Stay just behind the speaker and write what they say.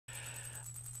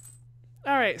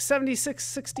All right,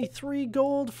 76.63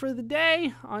 gold for the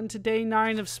day. On to day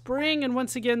 9 of spring. And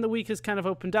once again, the week has kind of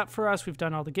opened up for us. We've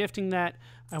done all the gifting that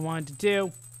I wanted to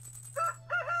do.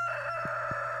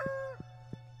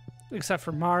 Except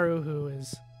for Maru, who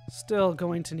is still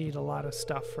going to need a lot of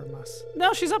stuff from us.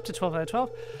 No, she's up to 12 out of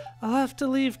 12. I'll have to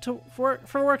leave for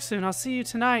work soon. I'll see you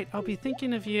tonight. I'll be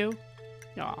thinking of you.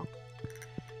 Aw.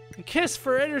 A kiss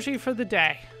for energy for the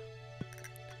day.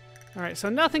 All right, so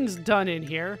nothing's done in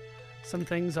here. Some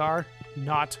things are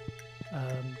not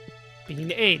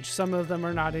being aged. Some of them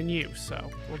are not in use, so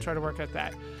we'll try to work at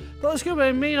that.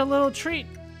 Ballerscuba made a little treat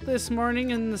this morning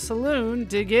in the saloon.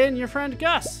 Dig in, your friend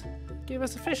Gus gave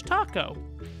us a fish taco.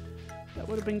 That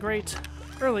would have been great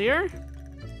earlier.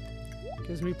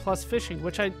 Gives me plus fishing,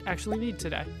 which I actually need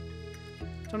today.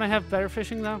 Don't I have better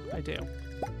fishing, though? I do.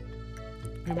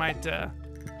 We might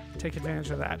take advantage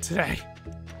of that today.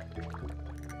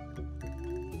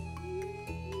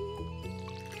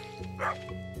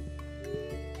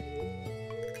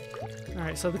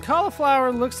 Alright, so the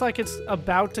cauliflower looks like it's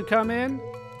about to come in.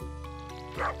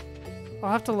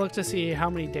 I'll have to look to see how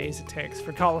many days it takes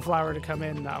for cauliflower to come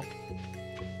in, though.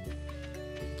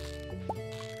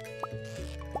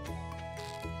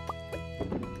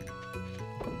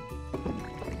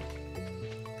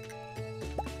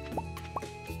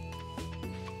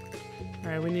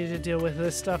 Alright, we need to deal with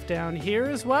this stuff down here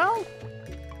as well.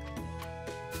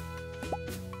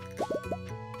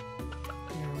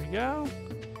 There we go.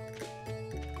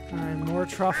 Alright, more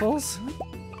truffles.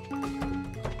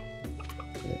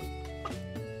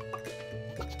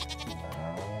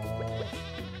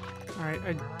 Alright,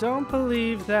 I don't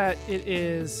believe that it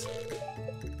is...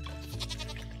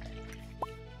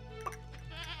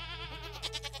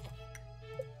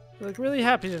 You look really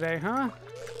happy today, huh?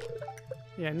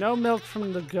 Yeah, no milk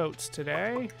from the goats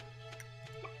today.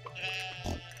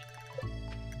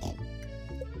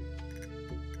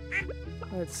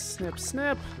 Let's snip,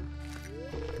 snip.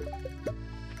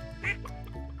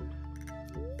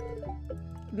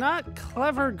 Not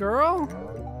clever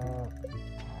girl.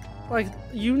 Like,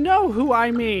 you know who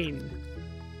I mean.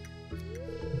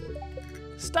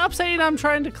 Stop saying I'm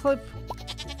trying to clip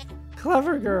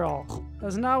clever girl.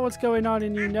 That's not what's going on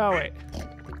and you know it.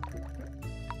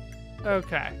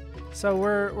 Okay, so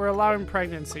we're allowing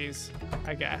pregnancies,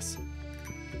 I guess.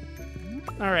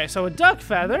 All right, so a duck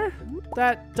feather.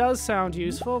 That does sound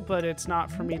useful, but it's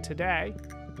not for me today.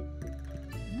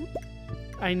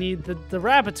 I need the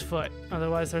rabbit's foot,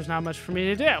 otherwise there's not much for me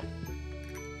to do.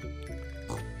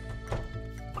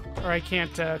 Or I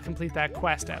can't complete that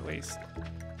quest, at least.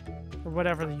 Or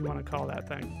whatever you want to call that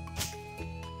thing.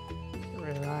 Get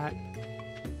rid of that.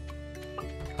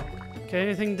 Okay,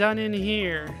 anything done in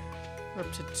here? We're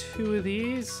up to 2 of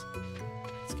these.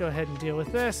 Let's go ahead and deal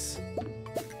with this.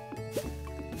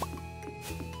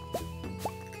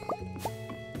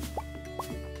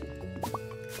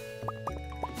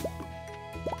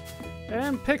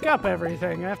 And pick up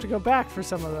everything. I have to go back for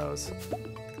some of those.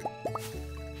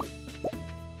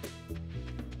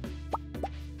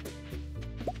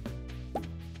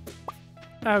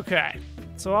 Okay,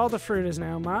 so all the fruit is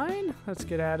now mine. Let's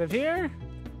get out of here.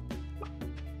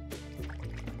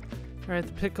 All right,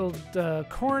 the pickled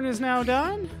corn is now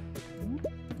done.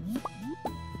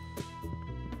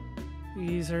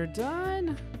 These are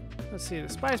done. Let's see, the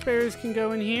spice berries can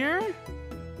go in here,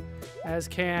 as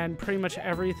can pretty much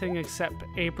everything except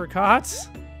apricots.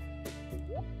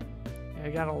 Yeah, I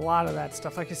got a lot of that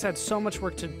stuff. Like I said, so much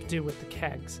work to do with the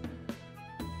kegs.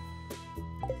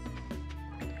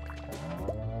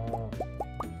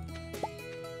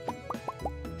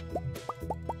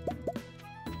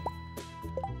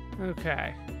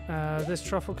 Okay, this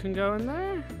truffle can go in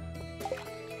there.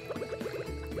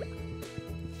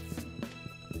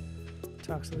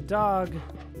 Talk to the dog.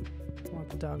 I want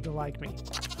the dog to like me.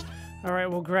 All right,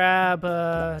 we'll grab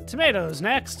tomatoes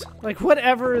next. Like,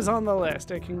 whatever is on the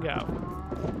list, it can go.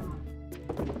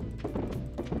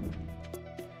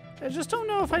 I just don't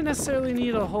know if I necessarily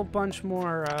need a whole bunch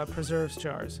more preserves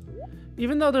jars.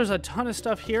 Even though there's a ton of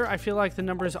stuff here, I feel like the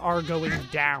numbers are going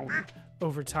down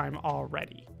over time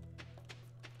already.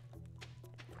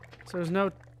 So there's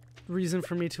no reason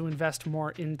for me to invest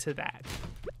more into that.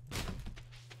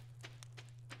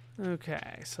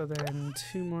 Okay, so then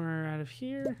 2 more out of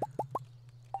here.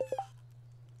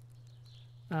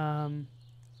 I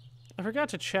forgot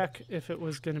to check if it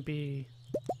was going to be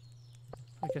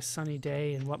like a sunny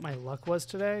day and what my luck was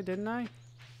today, didn't I?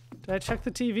 Did I check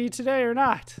the TV today or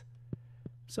not?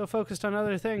 So focused on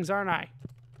other things, aren't I?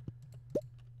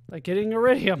 Like getting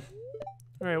iridium.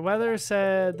 All right, weather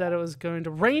said that it was going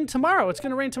to rain tomorrow. It's going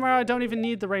to rain tomorrow. I don't even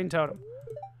need the rain totem.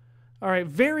 All right,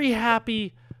 very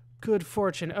happy, good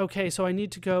fortune. Okay, so I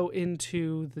need to go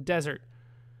into the desert.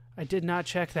 I did not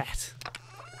check that.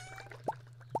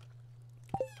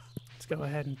 Let's go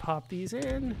ahead and pop these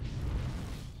in.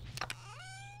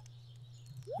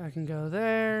 I can go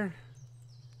there.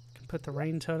 Can put the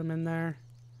rain totem in there.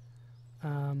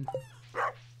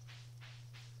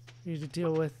 Need to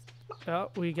deal with... Oh,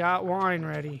 we got wine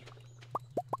ready.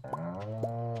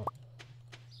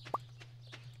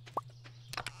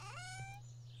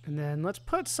 And then let's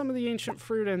put some of the ancient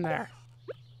fruit in there.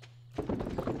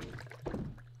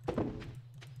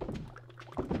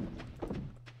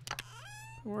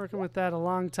 I'm working with that a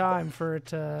long time for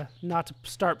it not to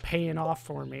start paying off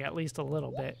for me, at least a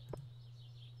little bit.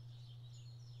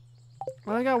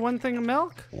 Well, I got one thing of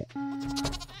milk.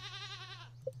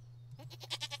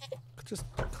 Just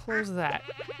close that.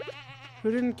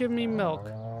 Who didn't give me milk?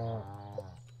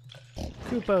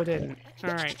 Kupo didn't.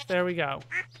 Alright, there we go.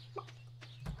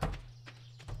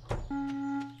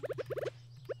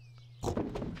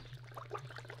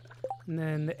 And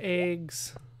then the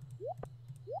eggs.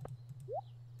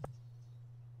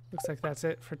 Looks like that's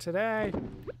it for today.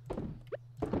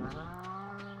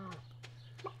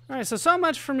 Alright, so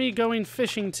much for me going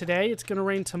fishing today. It's gonna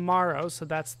rain tomorrow, so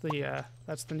that's the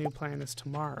new plan, is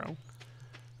tomorrow.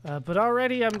 But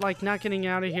already I'm like not getting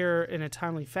out of here in a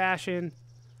timely fashion.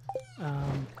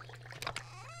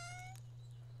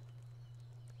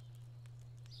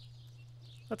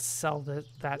 Let's sell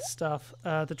that stuff.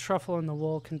 The truffle and the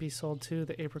wool can be sold too.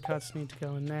 The apricots need to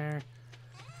go in there.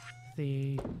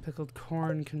 The pickled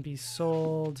corn can be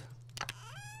sold.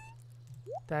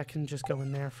 That can just go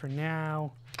in there for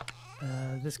now.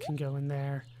 This can go in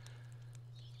there.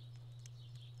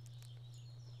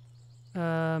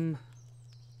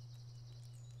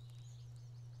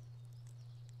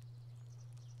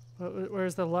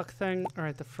 Where's the luck thing? All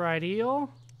right, the fried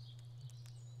eel.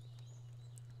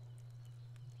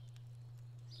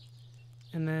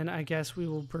 And then I guess we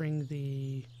will bring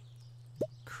the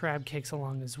crab cakes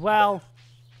along as well.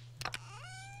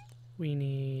 We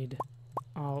need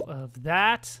all of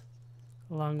that,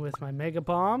 along with my mega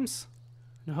bombs.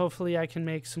 And hopefully I can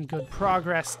make some good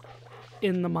progress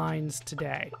in the mines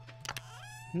today.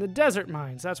 In the desert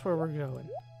mines, that's where we're going.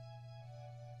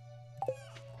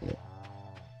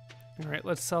 All right,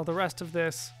 let's sell the rest of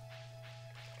this.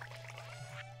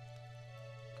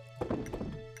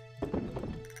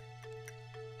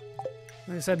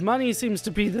 Like I said, money seems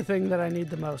to be the thing that I need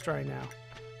the most right now.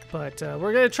 But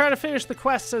we're going to try to finish the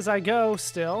quests as I go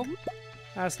still.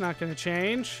 That's not going to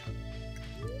change.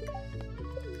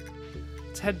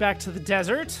 Let's head back to the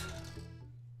desert.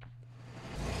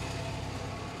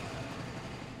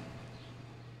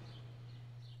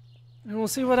 And we'll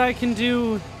see what I can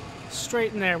do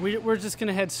straight in there. We're just going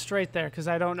to head straight there because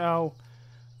I don't know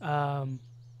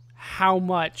how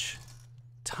much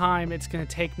time it's going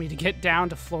to take me to get down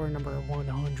to floor number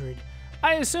 100.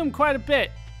 I assume quite a bit,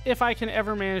 if I can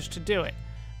ever manage to do it.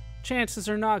 Chances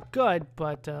are not good,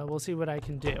 but we'll see what I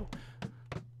can do.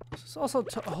 This is also...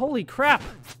 holy crap!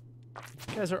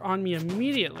 You guys are on me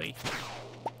immediately.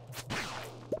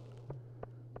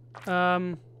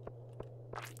 I'm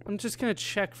just going to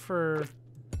check for,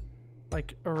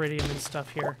 like, iridium and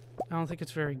stuff here. I don't think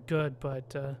it's very good,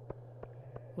 but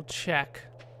we'll check.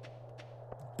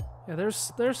 Yeah,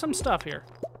 there's some stuff here.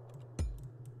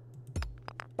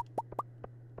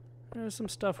 There's some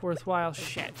stuff worthwhile.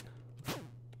 Shit.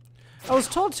 I was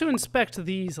told to inspect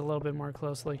these a little bit more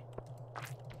closely.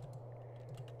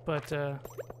 But,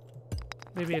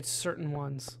 maybe it's certain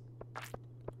ones. I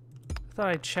thought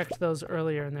I checked those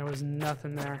earlier and there was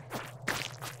nothing there.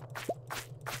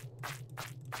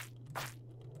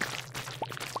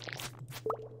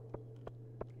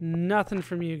 Nothing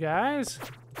from you guys.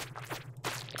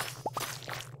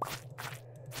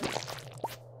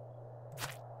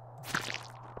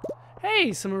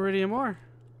 Hey, some iridium ore.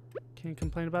 Can't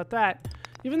complain about that.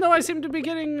 Even though I seem to be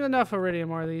getting enough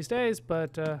iridium ore these days,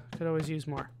 but could always use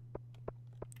more.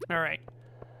 Alright.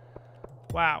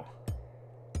 Wow.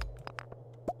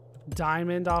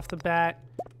 Diamond off the bat,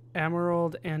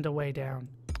 emerald, and a way down.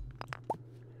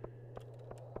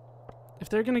 If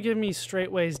they're going to give me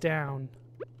straight ways down,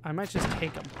 I might just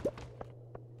take them.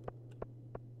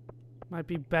 Might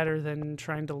be better than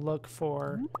trying to look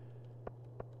for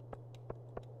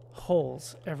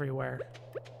holes everywhere.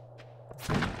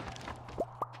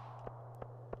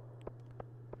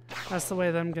 That's the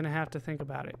way that I'm going to have to think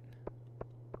about it.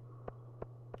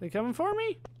 They coming for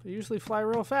me? They usually fly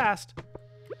real fast.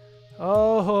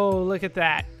 Oh, look at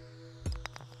that.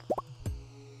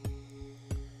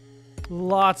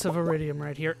 Lots of iridium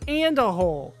right here. And a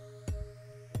hole.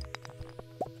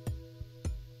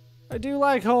 I do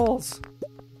like holes.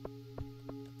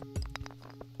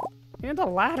 And a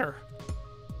ladder.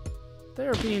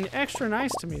 They're being extra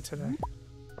nice to me today.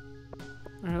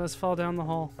 Alright, let's fall down the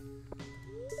hole.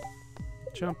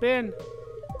 Jump in.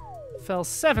 Fell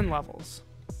 7 levels.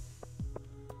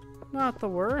 Not the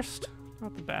worst.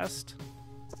 Not the best.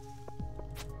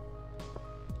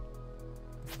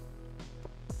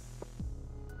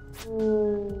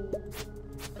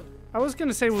 I was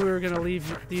gonna say we were gonna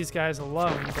leave these guys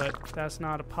alone, but that's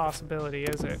not a possibility,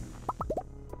 is it?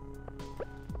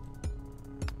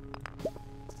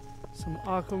 Some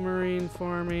aquamarine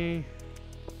for me.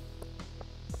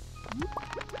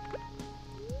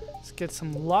 Let's get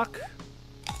some luck.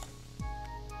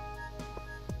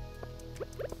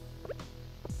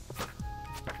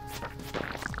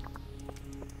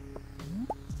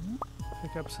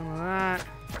 Pick up some of that.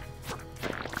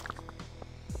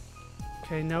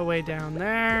 Okay, no way down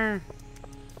there.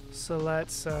 So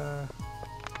let's go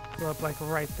up like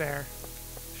right there.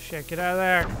 Shit, get out of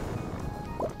there.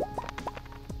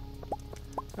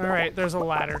 Alright, there's a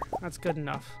ladder. That's good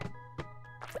enough.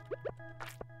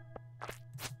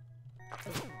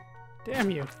 Damn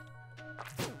you.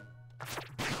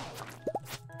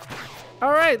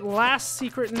 Alright, last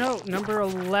secret note. Number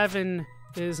 11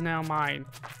 is now mine.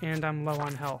 And I'm low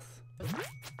on health.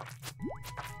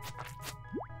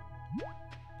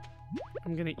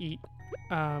 I'm gonna eat,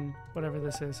 whatever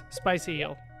this is. Spicy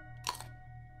eel.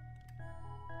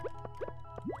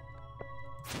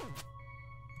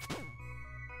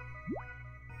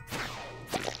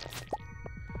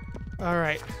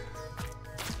 Alright.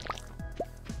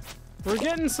 We're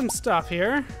getting some stuff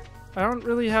here. I don't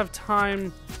really have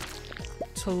time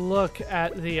to look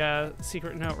at the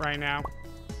secret note right now.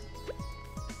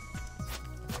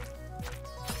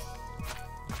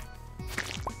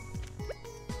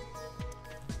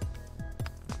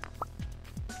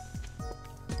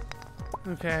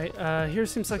 Okay, here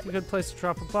seems like a good place to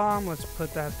drop a bomb. Let's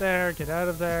put that there, get out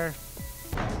of there.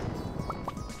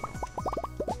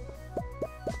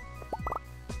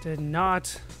 Did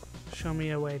not show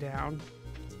me a way down.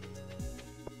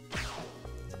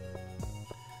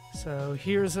 So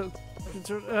here's a...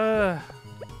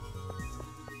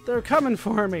 they're coming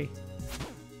for me.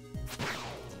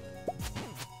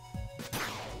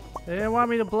 They didn't want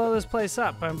me to blow this place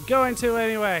up, but I'm going to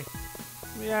anyway.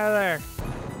 Get me out of there.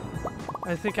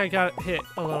 I think I got hit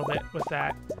a little bit with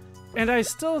that. And I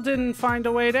still didn't find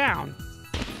a way down.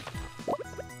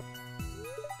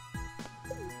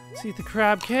 Let's eat the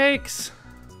crab cakes.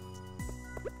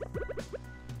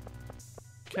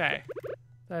 Okay.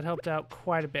 That helped out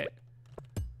quite a bit.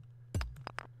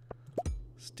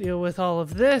 Let's deal with all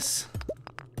of this.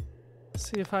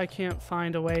 See if I can't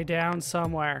find a way down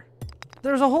somewhere.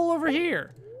 There's a hole over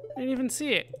here. I didn't even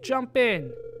see it. Jump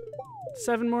in.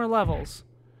 7 more levels.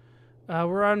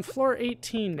 We're on floor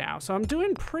 18 now, so I'm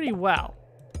doing pretty well.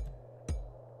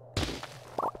 I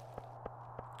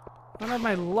don't have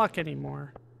my luck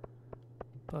anymore.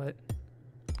 But,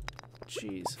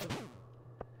 jeez.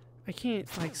 I can't,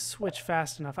 like, switch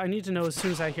fast enough. I need to know as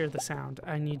soon as I hear the sound.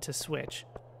 I need to switch.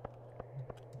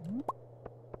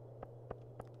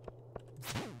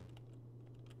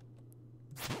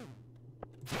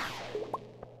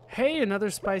 Hey, another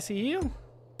spicy eel.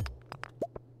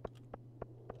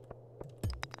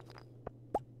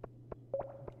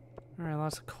 Alright,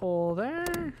 lots of coal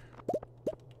there.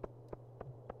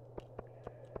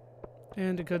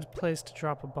 And a good place to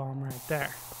drop a bomb right there.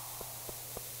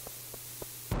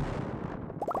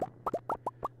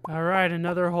 Alright,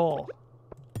 another hole.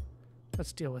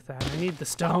 Let's deal with that. I need the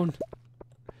stone.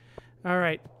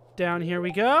 Alright, down here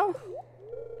we go.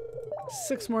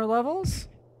 6 more levels.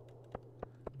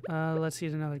 Let's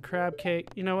eat another crab cake.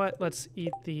 You know what? Let's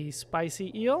eat the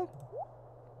spicy eel.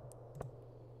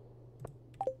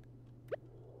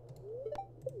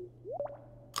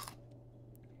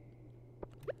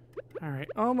 Alright,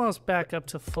 almost back up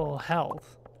to full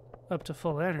health. Up to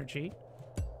full energy.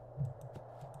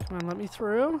 Come on, let me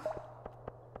through.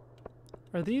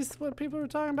 Are these what people were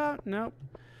talking about? Nope.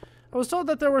 I was told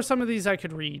that there were some of these I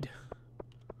could read.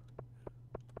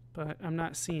 But I'm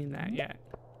not seeing that yet.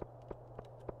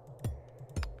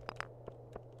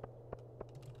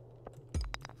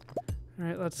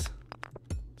 Alright, let's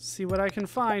see what I can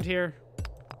find here.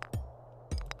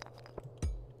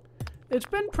 It's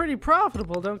been pretty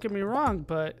profitable, don't get me wrong,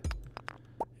 but,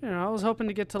 you know, I was hoping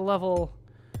to get to level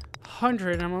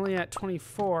 100. I'm only at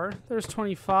 24. There's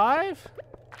 25.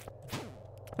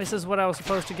 This is what I was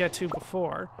supposed to get to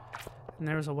before. And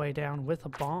there's a way down with a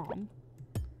bomb.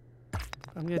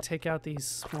 I'm going to take out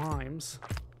these slimes.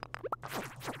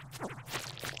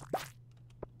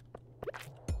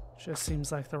 Just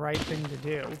seems like the right thing to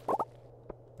do.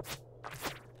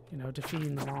 You know,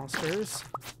 defeating the monsters.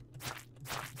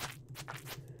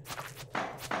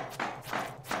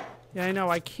 Yeah, I know,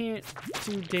 I can't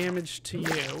do damage to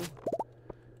you.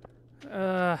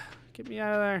 Get me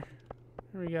out of there.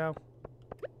 There we go.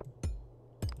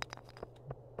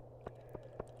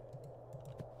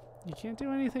 You can't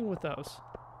do anything with those.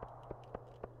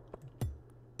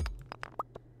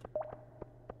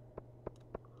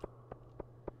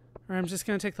 Alright, I'm just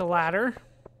gonna take the ladder.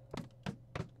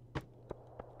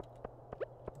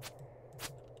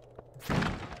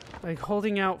 Like,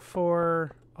 holding out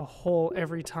for a hole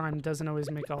every time doesn't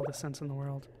always make all the sense in the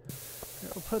world.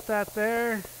 Right, we'll put that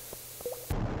there.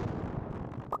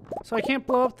 So I can't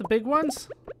blow up the big ones?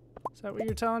 Is that what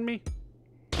you're telling me?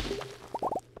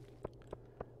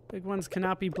 Big ones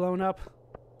cannot be blown up.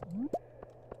 I'm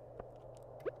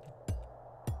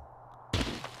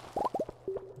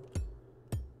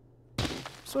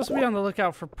supposed to be on the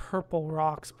lookout for purple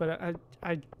rocks, but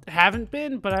I haven't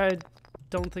been, but I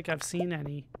don't think I've seen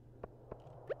any.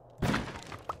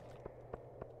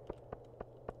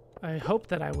 I hope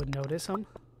that I would notice them,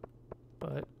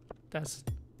 but that's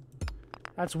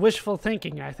wishful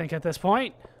thinking, I think, at this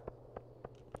point.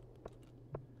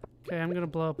 Okay, I'm gonna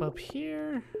blow up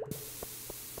here.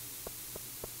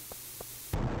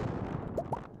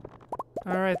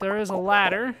 Alright, there is a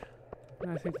ladder.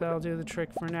 And I think that'll do the trick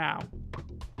for now.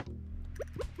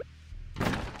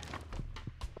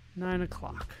 9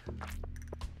 o'clock.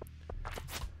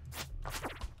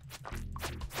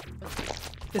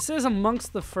 This is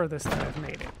amongst the furthest that I've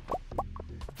made it.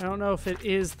 I don't know if it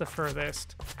is the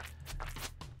furthest.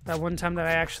 That one time that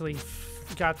I actually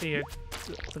got the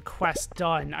quest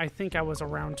done, I think I was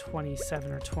around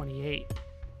 27 or 28.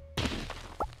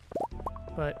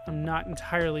 But I'm not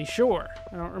entirely sure.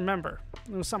 I don't remember.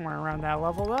 It was somewhere around that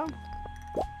level, though.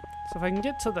 So if I can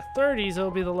get to the 30s,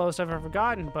 it'll be the lowest I've ever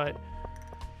gotten, but,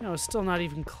 you know, it's still not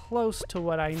even close to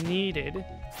what I needed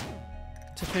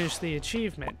to finish the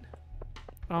achievement.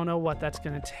 I don't know what that's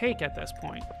going to take at this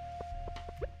point.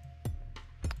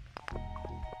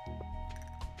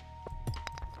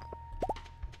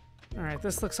 Alright,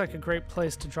 this looks like a great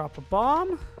place to drop a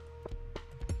bomb.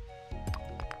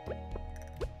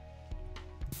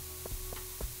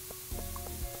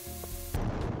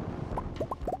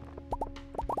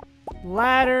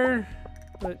 Ladder,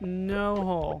 but no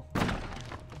hole.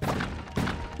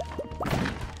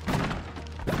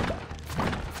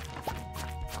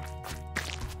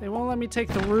 They won't let me take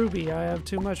the ruby. I have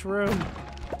too much room.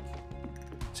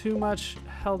 Too much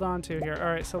held on to here.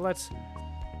 Alright, so let's...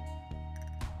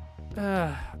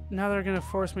 now they're gonna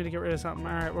force me to get rid of something.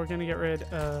 Alright, we're gonna get rid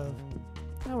of...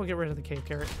 No, we'll get rid of the cave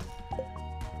carrot.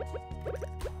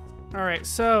 Alright,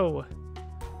 so...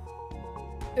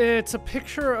 It's a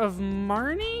picture of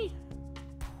Marnie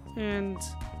and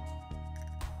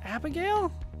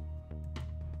Abigail?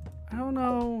 I don't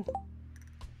know.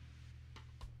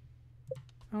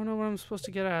 I don't know what I'm supposed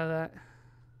to get out of that.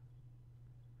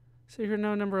 Secret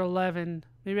note number 11.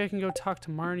 Maybe I can go talk to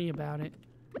Marnie about it.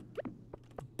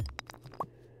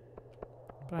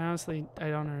 But honestly, I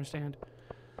don't understand.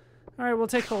 Alright, we'll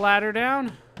take the ladder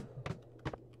down.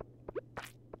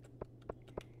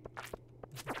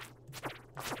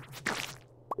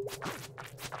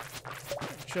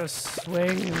 Just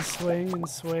swing and swing and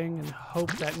swing and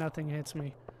hope that nothing hits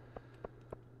me.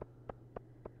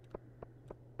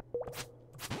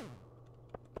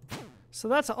 So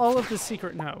that's all of the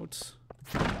secret notes.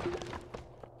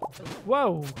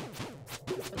 Whoa!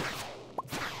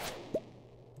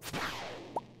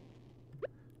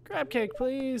 Crab cake,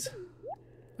 please.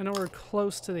 I know we're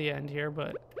close to the end here,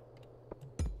 but...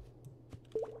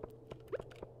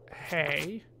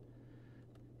 Hey.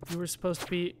 You were supposed to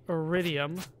be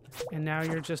iridium, and now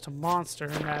you're just a monster,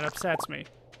 and that upsets me.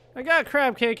 I got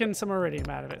crab cake and some iridium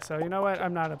out of it, so you know what?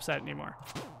 I'm not upset anymore.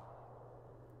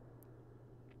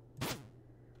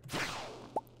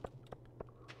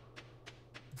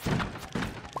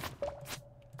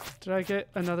 Did I get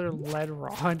another lead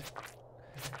rod?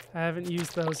 I haven't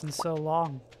used those in so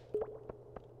long.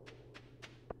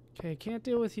 Okay, can't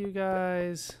deal with you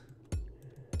guys.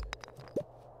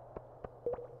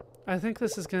 I think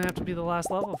this is gonna have to be the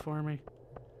last level for me.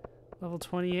 Level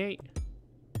 28.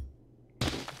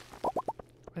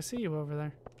 I see you over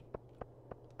there.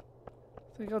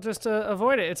 I think I'll just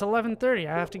avoid it. It's 11:30.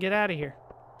 I have to get out of here.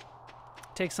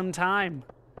 Take some time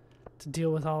to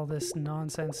deal with all this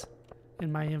nonsense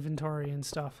in my inventory and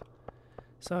stuff.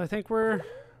 So I think we're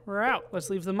out. Let's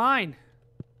leave the mine.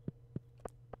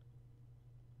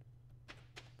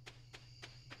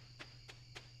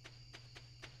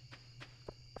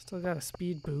 Still got a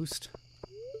speed boost.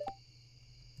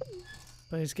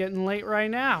 But it's getting late right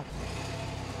now.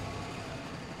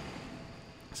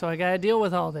 So I gotta deal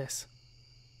with all this.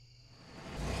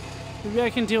 Maybe I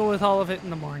can deal with all of it in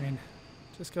the morning.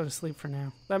 Just go to sleep for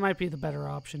now. That might be the better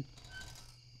option.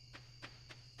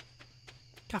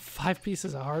 Got 5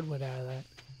 pieces of hardwood out of that.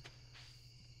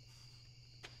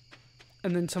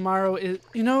 And then tomorrow is...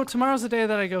 You know, tomorrow's the day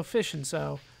that I go fishing,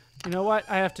 so... You know what?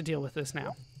 I have to deal with this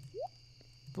now.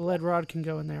 The lead rod can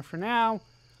go in there for now.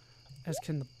 As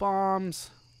can the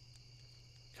bombs.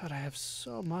 God, I have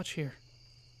so much here.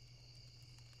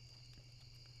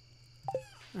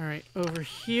 Alright, over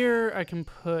here I can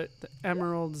put the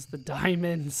emeralds, the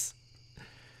diamonds,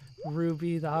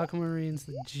 ruby, the aquamarines,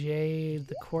 the jade,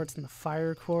 the quartz, and the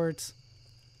fire quartz.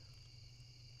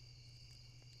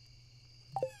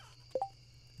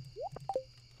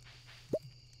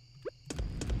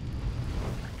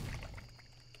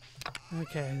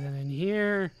 Okay, then in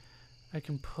here I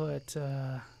can put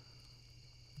kind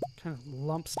of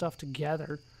lump stuff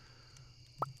together.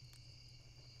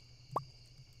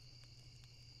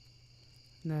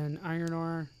 And then iron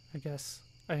ore, I guess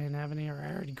I didn't have any, or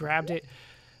I already grabbed it.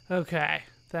 Okay,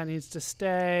 that needs to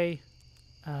stay.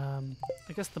 I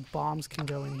guess the bombs can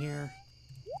go in here.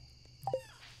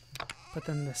 But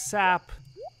then the sap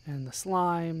and the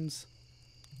slimes,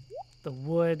 the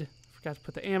wood. Forgot to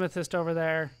put the amethyst over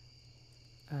there.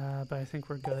 But I think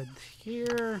we're good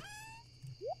here.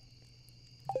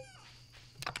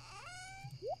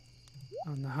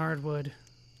 On the hardwood.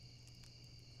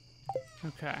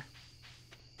 Okay.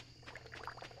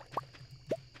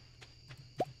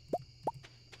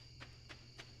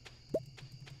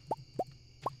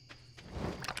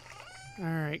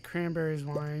 Alright, cranberries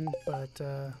wine, but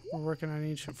we're working on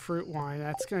ancient fruit wine.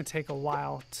 That's going to take a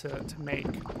while to make,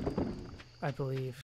 I believe.